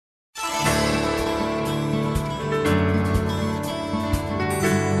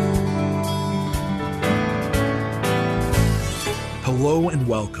Hello and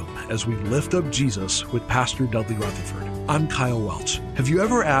welcome as we lift up Jesus with Pastor Dudley Rutherford. I'm Kyle Welch. Have you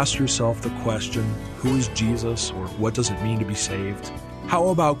ever asked yourself the question, who is Jesus, or what does it mean to be saved? How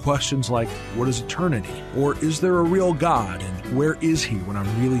about questions like, what is eternity? Or is there a real God, and where is He when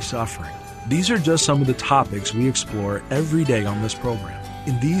I'm really suffering? These are just some of the topics we explore every day on this program.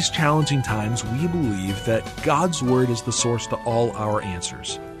 In these challenging times, we believe that God's Word is the source to all our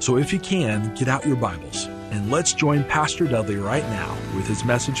answers. So if you can, get out your Bibles, and let's join Pastor Dudley right now with his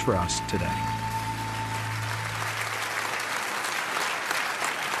message for us today.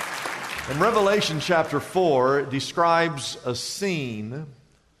 In Revelation chapter 4, it describes a scene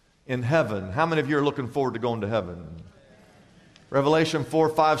in heaven. How many of you are looking forward to going to heaven? Revelation 4,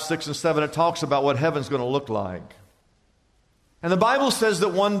 5, 6, and 7, it talks about what heaven's going to look like. And the Bible says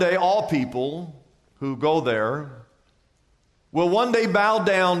that one day all people who go there will one day bow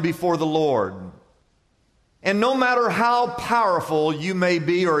down before the Lord. And no matter how powerful you may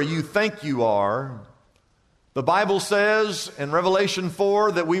be or you think you are, the Bible says in Revelation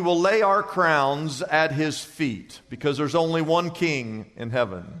 4 that we will lay our crowns at His feet because there's only one King in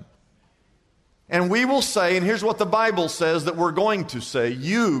heaven. And we will say, and here's what the Bible says that we're going to say,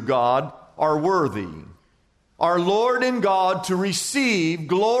 you, God, are worthy, our Lord and God, to receive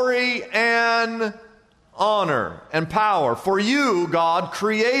glory and honor and power. For you, God,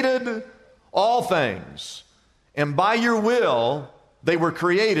 created all things, and by your will they were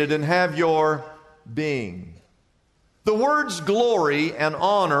created and have your being. The words glory and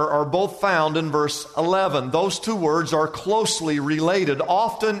honor are both found in verse 11. Those two words are closely related,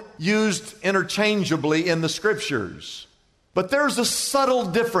 often used interchangeably in the Scriptures. But there's a subtle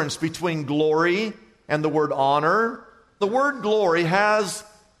difference between glory and the word honor. The word glory has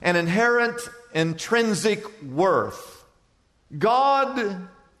an inherent intrinsic worth. God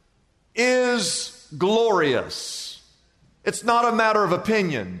is glorious. It's not a matter of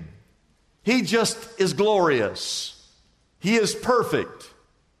opinion. He just is glorious. He is perfect.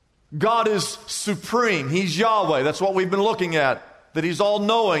 God is supreme. He's Yahweh. That's what we've been looking at. That He's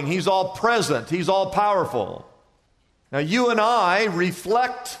all-knowing. He's all-present. He's all-powerful. Now, you and I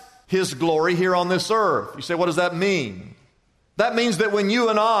reflect His glory here on this earth. You say, what does that mean? That means that when you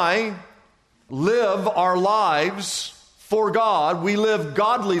and I live our lives for God, we live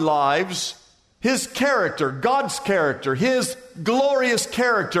godly lives, His character, God's character, His glorious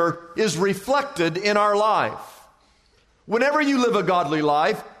character is reflected in our life. Whenever you live a godly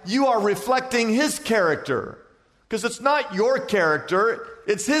life, you are reflecting His character. Because it's not your character,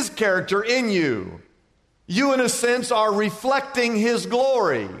 it's His character in you. You, in a sense, are reflecting His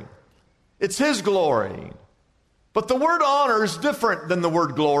glory. It's His glory. But the word honor is different than the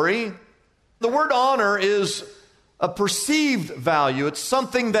word glory. The word honor is a perceived value. It's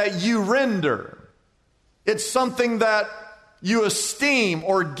something that you render. It's something that you esteem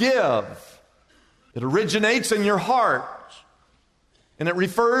or give. It originates in your heart. And it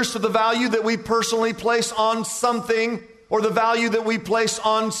refers to the value that we personally place on something or the value that we place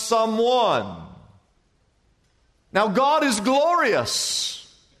on someone. Now, God is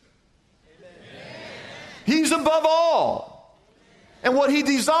glorious. He's above all. And what He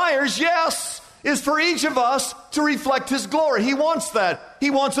desires, yes, is for each of us to reflect His glory. He wants that.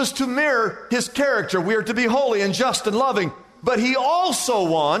 He wants us to mirror His character. We are to be holy and just and loving. But He also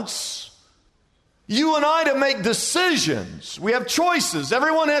wants you and I to make decisions. We have choices.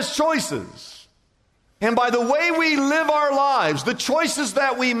 Everyone has choices. And by the way we live our lives, the choices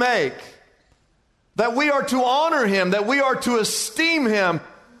that we make, that we are to honor Him, that we are to esteem Him,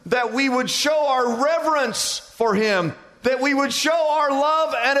 that we would show our reverence for Him, that we would show our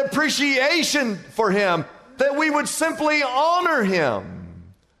love and appreciation for Him, that we would simply honor Him.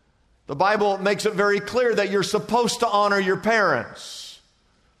 The Bible makes it very clear that you're supposed to honor your parents.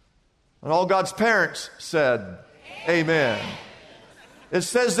 And all God's parents said, Amen. It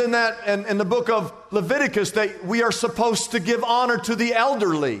says in the book of Leviticus that we are supposed to give honor to the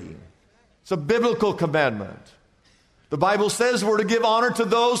elderly. It's a biblical commandment. The Bible says we're to give honor to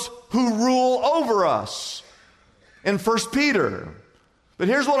those who rule over us in 1 Peter. But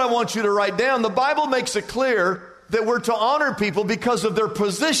here's what I want you to write down. The Bible makes it clear that we're to honor people because of their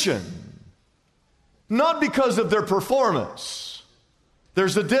position, not because of their performance.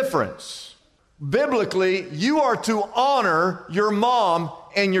 There's a difference. Biblically, you are to honor your mom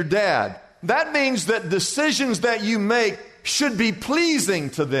and your dad. That means that decisions that you make should be pleasing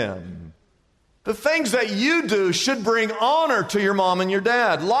to them. The things that you do should bring honor to your mom and your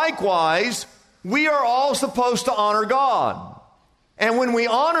dad. Likewise, we are all supposed to honor God. And when we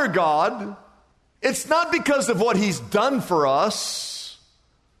honor God, it's not because of what He's done for us.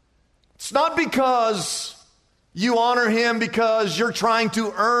 It's not because You honor him because you're trying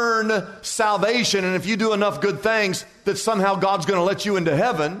to earn salvation, and if you do enough good things, that somehow God's going to let you into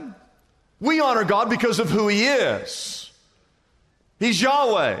heaven. We honor God because of who he is. He's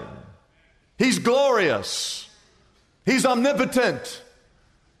Yahweh. He's glorious. He's omnipotent.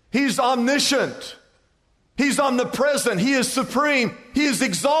 He's omniscient. He's omnipresent. He is supreme. He is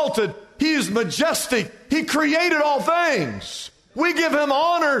exalted. He is majestic. He created all things. We give him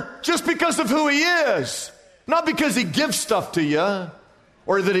honor just because of who he is. Not because he gives stuff to you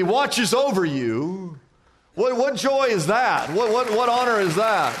or that he watches over you. What joy is that? What honor is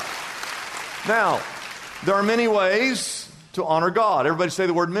that? Now, there are many ways to honor God. Everybody say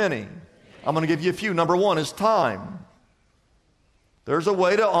the word many. I'm going to give you a few. Number one is time. There's a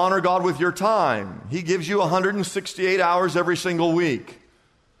way to honor God with your time. He gives you 168 hours every single week.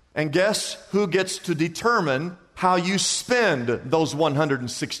 And guess who gets to determine how you spend those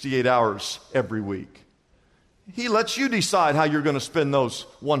 168 hours every week? He lets you decide how you're going to spend those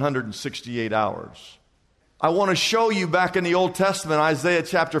 168 hours. I want to show you back in the Old Testament, Isaiah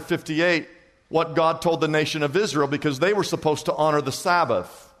chapter 58, what God told the nation of Israel, because they were supposed to honor the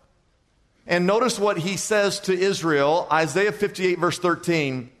Sabbath. And notice what he says to Israel, Isaiah 58 verse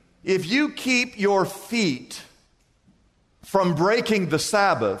 13, if you keep your feet from breaking the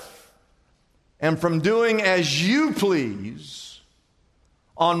Sabbath and from doing as you please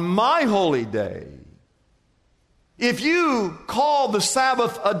on my holy day, if you call the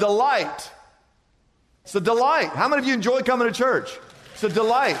Sabbath a delight, it's a delight. How many of you enjoy coming to church? It's a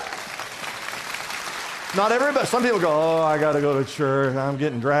delight. Not everybody. Some people go, oh, I got to go to church. I'm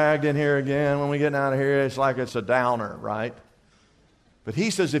getting dragged in here again. When we get out of here, it's like it's a downer, right? But he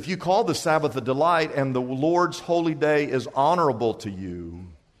says, if you call the Sabbath a delight and the Lord's holy day is honorable to you,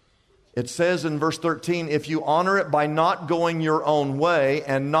 it says in verse 13, if you honor it by not going your own way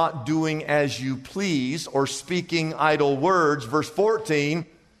and not doing as you please or speaking idle words, verse 14,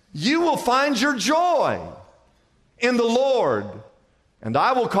 you will find your joy in the Lord. And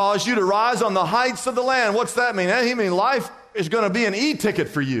I will cause you to rise on the heights of the land. What's that mean? He means life is going to be an e-ticket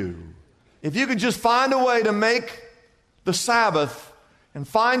for you. If you can just find a way to make the Sabbath and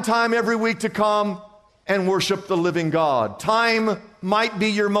find time every week to come and worship the living God. Time might be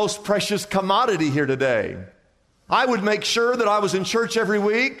your most precious commodity here today. I would make sure that I was in church every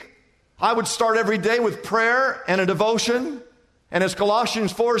week. I would start every day with prayer and a devotion. And as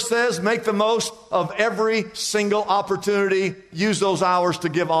Colossians 4 says, make the most of every single opportunity. Use those hours to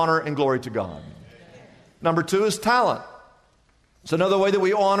give honor and glory to God. Number two is talent. It's another way that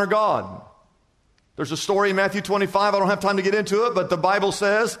we honor God. There's a story in Matthew 25. I don't have time to get into it, but the Bible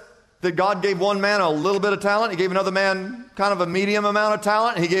says that God gave one man a little bit of talent. He gave another man kind of a medium amount of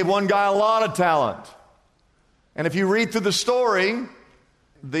talent. He gave one guy a lot of talent. And if you read through the story,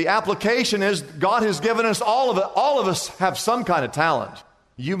 the application is God has given us all of it. All of us have some kind of talent.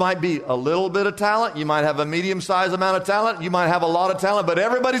 You might be a little bit of talent. You might have a medium-sized amount of talent. You might have a lot of talent, but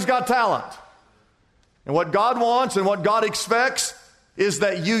everybody's got talent. And what God wants and what God expects is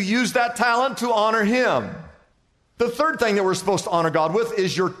that you use that talent to honor Him. The third thing that we're supposed to honor God with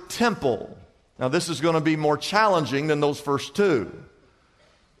is your temple. Now, this is going to be more challenging than those first two.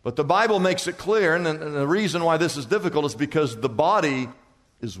 But the Bible makes it clear, and the reason why this is difficult is because the body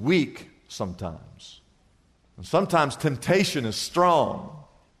is weak sometimes. And sometimes temptation is strong.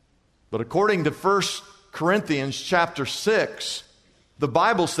 But according to 1 Corinthians chapter 6, the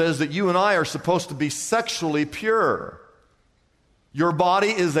Bible says that you and I are supposed to be sexually pure. Your body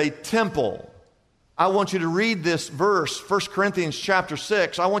is a temple. I want you to read this verse, 1 Corinthians chapter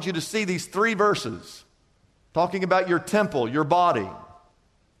 6. I want you to see these three verses talking about your temple, your body.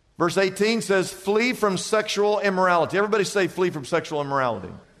 Verse 18 says, flee from sexual immorality. Everybody say, flee from sexual immorality.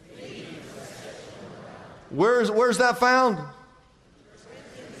 Where's that found?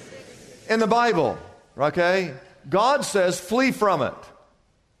 In the Bible, okay? God says, flee from it.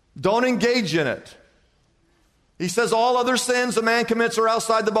 Don't engage in it. He says all other sins a man commits are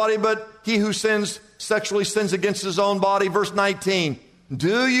outside the body, but he who sins sexually sins against his own body. Verse 19,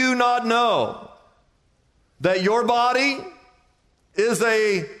 do you not know that your body is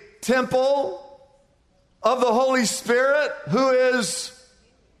a temple of the Holy Spirit who is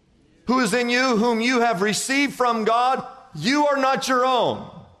in you, whom you have received from God? You are not your own.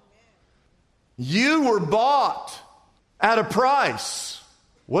 You were bought at a price.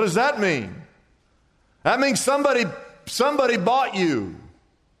 What does that mean? That means somebody bought you.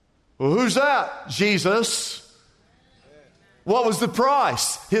 Well, who's that? Jesus. What was the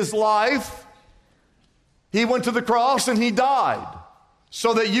price? His life. He went to the cross and He died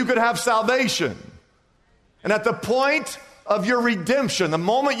so that you could have salvation. And at the point of your redemption, the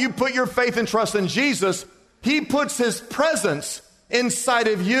moment you put your faith and trust in Jesus, He puts His presence inside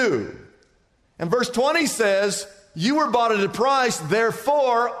of you. And verse 20 says, you were bought at a price,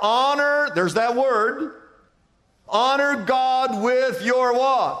 therefore honor, there's that word, honor God with your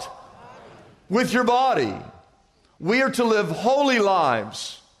what? With your body. We are to live holy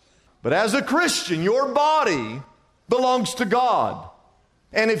lives. But as a Christian, your body belongs to God.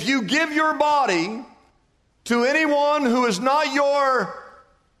 And if you give your body to anyone who is not your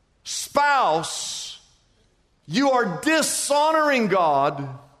spouse, you are dishonoring God,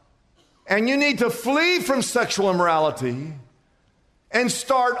 and you need to flee from sexual immorality and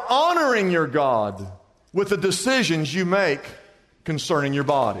start honoring your God with the decisions you make concerning your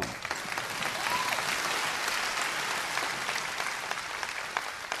body.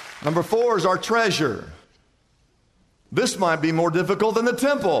 Number 4 is our treasure. This might be more difficult than the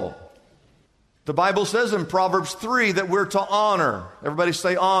temple. The Bible says in Proverbs 3 that we're to honor. Everybody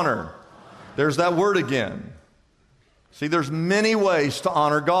say honor. There's that word again. See, there's many ways to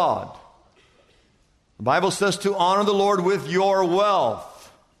honor God. The Bible says to honor the Lord with your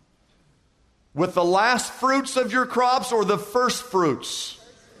wealth, with the last fruits of your crops or the first fruits.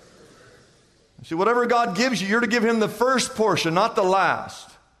 See, whatever God gives you, you're to give Him the first portion, not the last.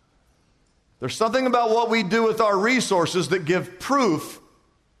 There's something about what we do with our resources that give proof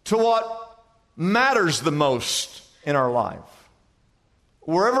to what matters the most in our life.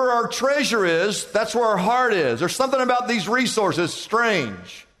 Wherever our treasure is, that's where our heart is. There's something about these resources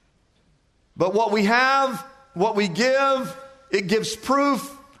strange. But what we have, what we give, it gives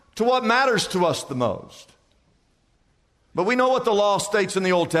proof to what matters to us the most. But we know what the law states in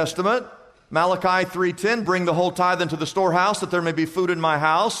the Old Testament. Malachi 3:10, bring the whole tithe into the storehouse that there may be food in my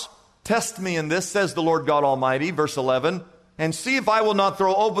house. Test me in this, says the Lord God Almighty. Verse 11, and see if I will not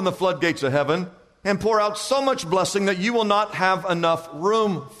throw open the floodgates of heaven and pour out so much blessing that you will not have enough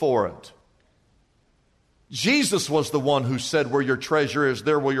room for it. Jesus was the one who said, where your treasure is,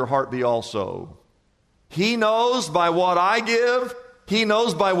 there will your heart be also. He knows by what I give, He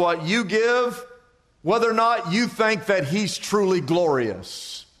knows by what you give, whether or not you think that He's truly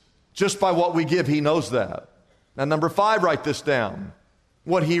glorious. Just by what we give, He knows that. Now, number 5, write this down.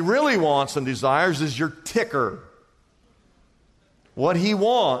 What He really wants and desires is your ticker. What He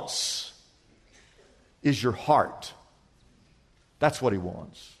wants is your heart. That's what He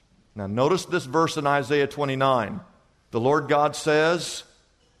wants. Now notice this verse in Isaiah 29. The Lord God says,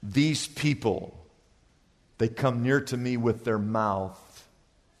 these people, they come near to me with their mouth.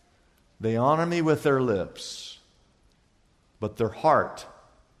 They honor me with their lips. But their heart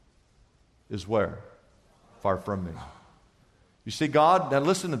is where? Far from me. You see, God, now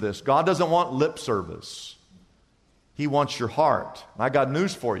listen to this. God doesn't want lip service. He wants your heart. And I got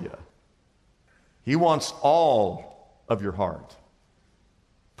news for you. He wants all of your heart.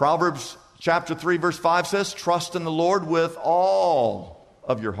 Proverbs chapter 3 verse 5 says, trust in the Lord with all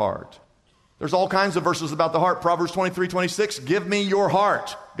of your heart. There's all kinds of verses about the heart. Proverbs 23:26, give me your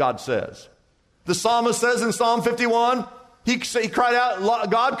heart, God says. The psalmist says in Psalm 51, he cried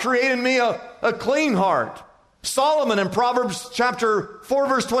out, God created me a clean heart. Solomon in Proverbs chapter 4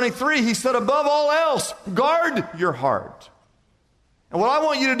 verse 23, he said, above all else, guard your heart. And what I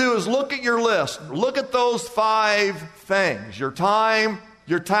want you to do is look at your list. Look at those 5 things. Your time,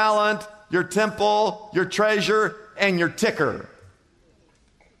 your talent, your temple, your treasure, and your ticker.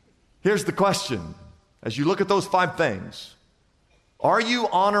 Here's the question. As you look at those 5 things, are you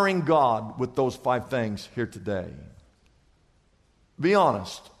honoring God with those 5 things here today? Be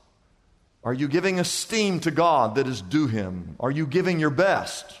honest. Are you giving esteem to God that is due Him? Are you giving your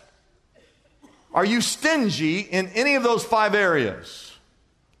best? Are you stingy in any of those 5 areas?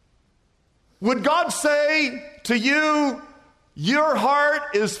 Would God say to you, your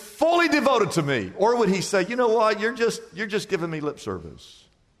heart is fully devoted to me? Or would He say, you know what, you're just giving me lip service?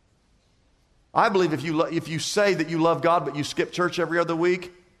 I believe if you say that you love God but you skip church every other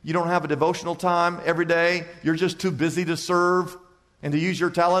week, you don't have a devotional time every day, you're just too busy to serve and to use your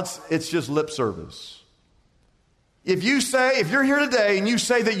talents, it's just lip service. If you're here today and you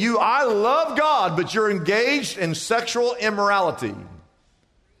say that I love God, but you're engaged in sexual immorality,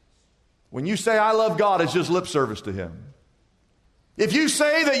 when you say I love God, it's just lip service to Him. If you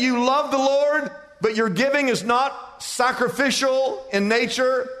say that you love the Lord, but your giving is not sacrificial in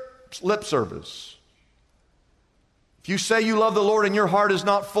nature, it's lip service. If you say you love the Lord and your heart is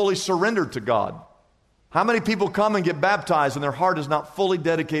not fully surrendered to God, how many people come and get baptized and their heart is not fully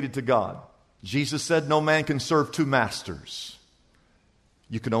dedicated to God? Jesus said no man can serve 2 masters.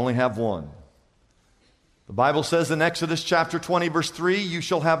 You can only have one. The Bible says in Exodus chapter 20 verse 3, you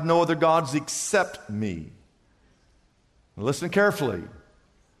shall have no other gods except me. Now listen carefully.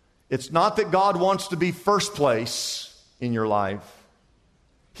 It's not that God wants to be first place in your life.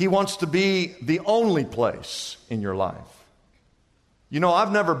 He wants to be the only place in your life. You know,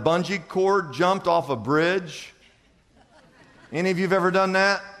 I've never bungee cord jumped off a bridge. Any of you have ever done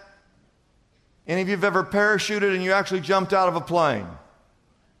that? Any of you have ever parachuted and you actually jumped out of a plane?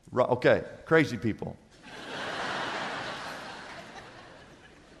 Okay, crazy people.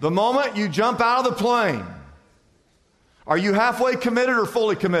 The moment you jump out of the plane, are you halfway committed or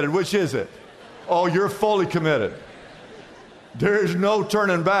fully committed? Which is it? Oh, you're fully committed. There's no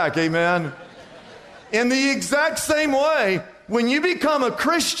turning back, amen? In the exact same way, when you become a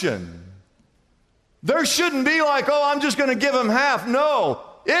Christian, there shouldn't be like, oh, I'm just going to give him half. No,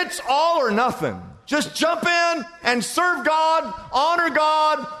 it's all or nothing. Just jump in and serve God, honor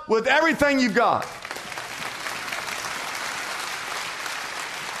God with everything you've got.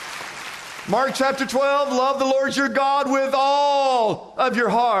 Mark chapter 12, love the Lord your God with all of your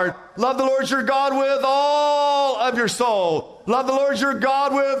heart. Love the Lord your God with all of your soul. Love the Lord your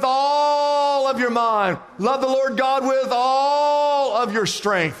God with all of your mind. Love the Lord God with all of your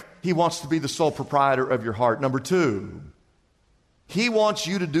strength. He wants to be the sole proprietor of your heart. Number two, He wants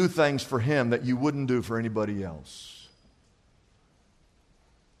you to do things for Him that you wouldn't do for anybody else.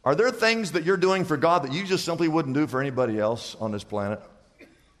 Are there things that you're doing for God that you just simply wouldn't do for anybody else on this planet?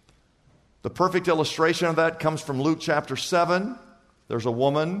 The perfect illustration of that comes from Luke chapter 7. There's a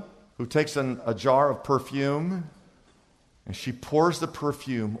woman who takes a jar of perfume and she pours the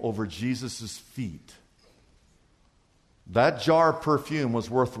perfume over Jesus' feet. That jar of perfume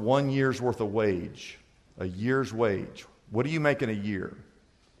was worth 1 year's worth of wage. A year's wage. What do you make in a year?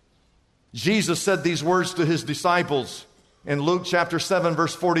 Jesus said these words to His disciples in Luke chapter 7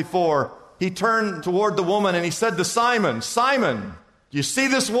 verse 44. He turned toward the woman and He said to Simon, Simon, you see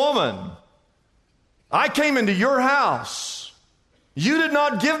this woman? I came into your house. You did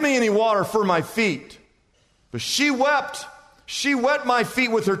not give me any water for my feet, but she wept. She wet my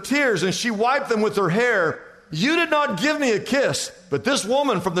feet with her tears and she wiped them with her hair. You did not give me a kiss, but this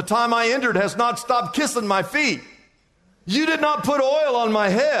woman from the time I entered has not stopped kissing my feet. You did not put oil on my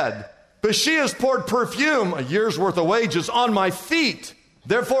head, but she has poured perfume, a year's worth of wages, on my feet.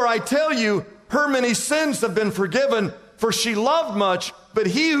 Therefore I tell you, her many sins have been forgiven, for she loved much, but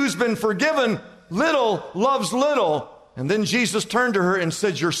he who's been forgiven little loves little. And then Jesus turned to her and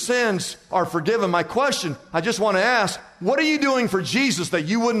said, your sins are forgiven. My question, I just want to ask, what are you doing for Jesus that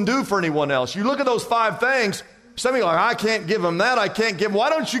you wouldn't do for anyone else? You look at those 5 things, some of you are like, I can't give him that, I can't give. Why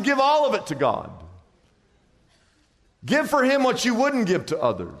don't you give all of it to God? Give for Him what you wouldn't give to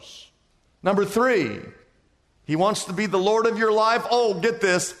others. Number 3, He wants to be the Lord of your life. Oh, get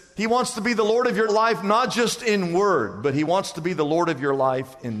this. He wants to be the Lord of your life, not just in word, but He wants to be the Lord of your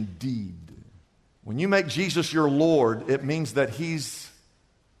life in deed. When you make Jesus your Lord, it means that He's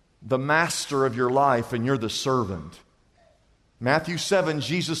the master of your life and you're the servant. Matthew 7,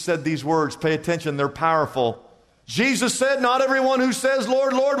 Jesus said these words. Pay attention, they're powerful. Jesus said, not everyone who says,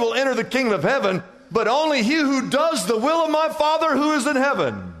 Lord, Lord, will enter the kingdom of heaven, but only he who does the will of my Father who is in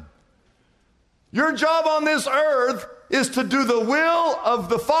heaven. Your job on this earth is to do the will of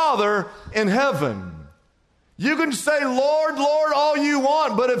the Father in heaven. You can say, Lord, Lord, all you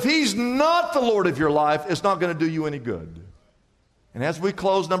want, but if He's not the Lord of your life, it's not going to do you any good. And as we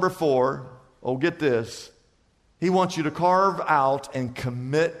close, number 4, oh, get this. He wants you to carve out and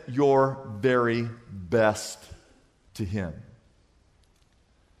commit your very best to Him.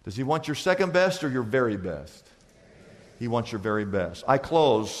 Does He want your second best or your very best? He wants your very best. I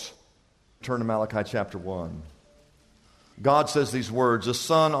close. Turn to Malachi chapter 1. God says these words, a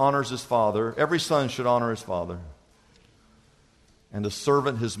son honors his father. Every son should honor his father. And a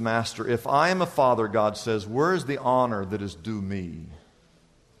servant his master. If I am a father, God says, where is the honor that is due me?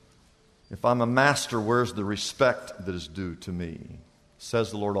 If I'm a master, where's the respect that is due to me?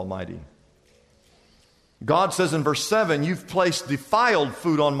 Says the Lord Almighty. God says in verse 7, you've placed defiled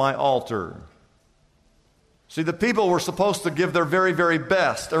food on my altar. See, the people were supposed to give their very, very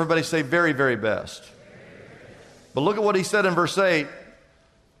best. Everybody say very, very best. But look at what He said in verse 8.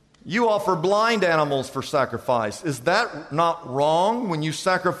 You offer blind animals for sacrifice. Is that not wrong when you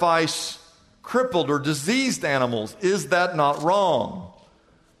sacrifice crippled or diseased animals? Is that not wrong?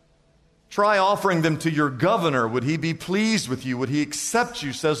 Try offering them to your governor. Would he be pleased with you? Would he accept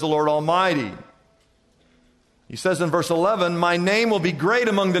you, says the Lord Almighty? He says in verse 11, my name will be great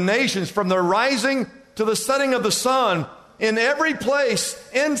among the nations from the rising to the setting of the sun. In every place,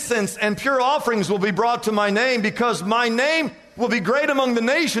 incense and pure offerings will be brought to my name, because my name will be great among the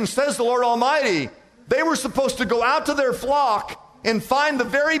nations, says the Lord Almighty. They were supposed to go out to their flock and find the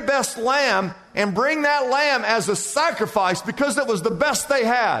very best lamb and bring that lamb as a sacrifice because it was the best they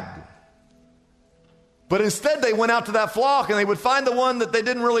had. But instead they went out to that flock and they would find the one that they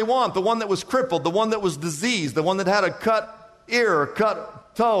didn't really want, the one that was crippled, the one that was diseased, the one that had a cut ear or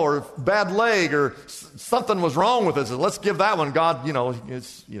cut toe or bad leg or something was wrong with it. So let's give that one. God, we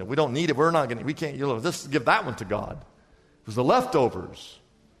don't need it. We can't, let's give that one to God. It was the leftovers.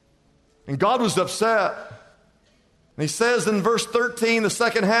 And God was upset. And he says in verse 13, the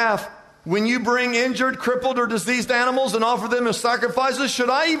second half, when you bring injured, crippled, or diseased animals and offer them as sacrifices, should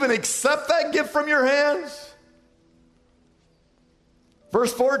I even accept that gift from your hands?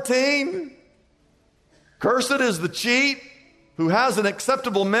 Verse 14, cursed is the cheat who has an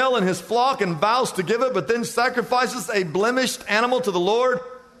acceptable male in his flock and vows to give it, but then sacrifices a blemished animal to the Lord.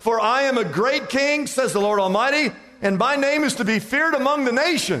 For I am a great king, says the Lord Almighty, and my name is to be feared among the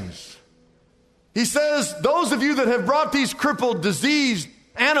nations. He says, those of you that have brought these crippled, diseased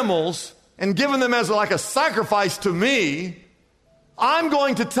animals and given them as like a sacrifice to me, I'm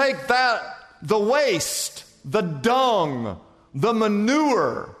going to take the waste, the dung, the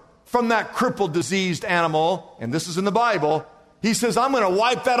manure from that crippled, diseased animal, and this is in the Bible. He says, I'm going to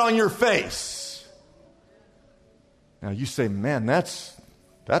wipe that on your face. Now you say, man, that's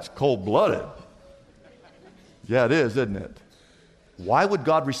cold-blooded. Yeah, it is, isn't it? Why would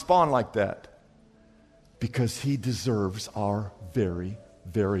God respond like that? Because he deserves our very,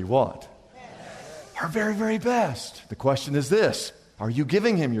 very what? Our very, very best. The question is this: are you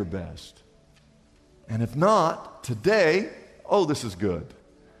giving him your best? And if not, today, this is good.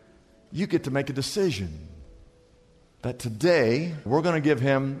 You get to make a decision that today we're going to give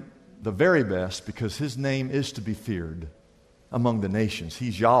him the very best because his name is to be feared among the nations.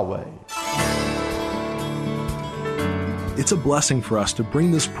 He's Yahweh. It's a blessing for us to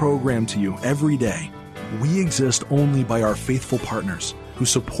bring this program to you every day. We exist only by our faithful partners who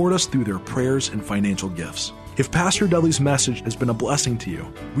support us through their prayers and financial gifts. If Pastor Dudley's message has been a blessing to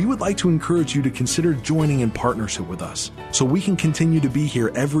you, we would like to encourage you to consider joining in partnership with us so we can continue to be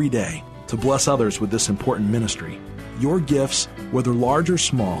here every day to bless others with this important ministry. Your gifts, whether large or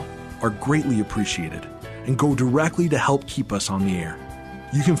small, are greatly appreciated and go directly to help keep us on the air.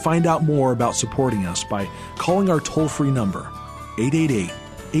 You can find out more about supporting us by calling our toll-free number,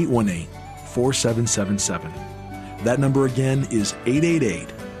 888-818-4777. That number again is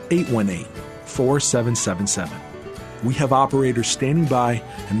 888-818-4777. We have operators standing by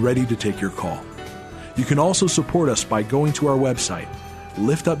and ready to take your call. You can also support us by going to our website,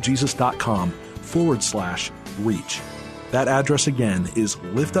 liftupjesus.com/reach. That address again is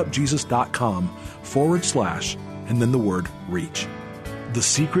liftupjesus.com/ and then the word reach. The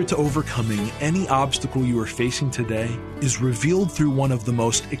secret to overcoming any obstacle you are facing today is revealed through one of the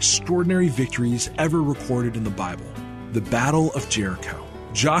most extraordinary victories ever recorded in the Bible, the Battle of Jericho.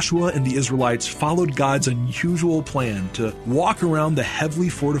 Joshua and the Israelites followed God's unusual plan to walk around the heavily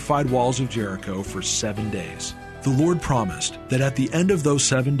fortified walls of Jericho for 7 days. The Lord promised that at the end of those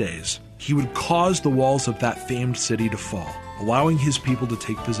 7 days, he would cause the walls of that famed city to fall, allowing his people to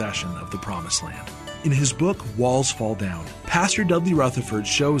take possession of the promised land. In his book, Walls Fall Down, Pastor Dudley Rutherford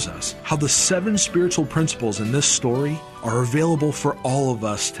shows us how the 7 spiritual principles in this story are available for all of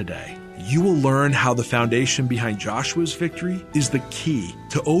us today. You will learn how the foundation behind Joshua's victory is the key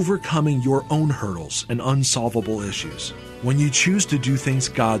to overcoming your own hurdles and unsolvable issues. When you choose to do things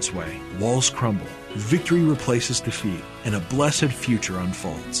God's way, walls crumble, victory replaces defeat, and a blessed future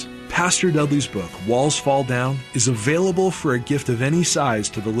unfolds. Pastor Dudley's book, Walls Fall Down, is available for a gift of any size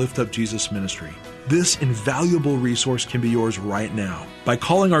to the Lift Up Jesus ministry. This invaluable resource can be yours right now by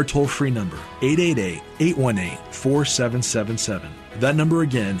calling our toll-free number, 888-818-4777. That number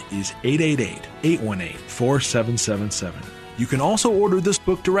again is 888-818-4777. You can also order this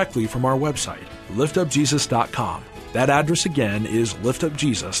book directly from our website, liftupjesus.com. That address again is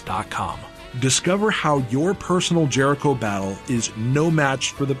liftupjesus.com. Discover how your personal Jericho battle is no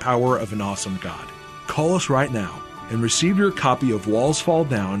match for the power of an awesome God. Call us right now and receive your copy of Walls Fall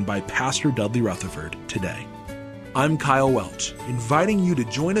Down by Pastor Dudley Rutherford today. I'm Kyle Welch, inviting you to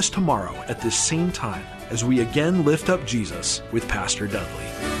join us tomorrow at this same time as we again lift up Jesus with Pastor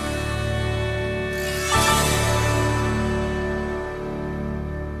Dudley.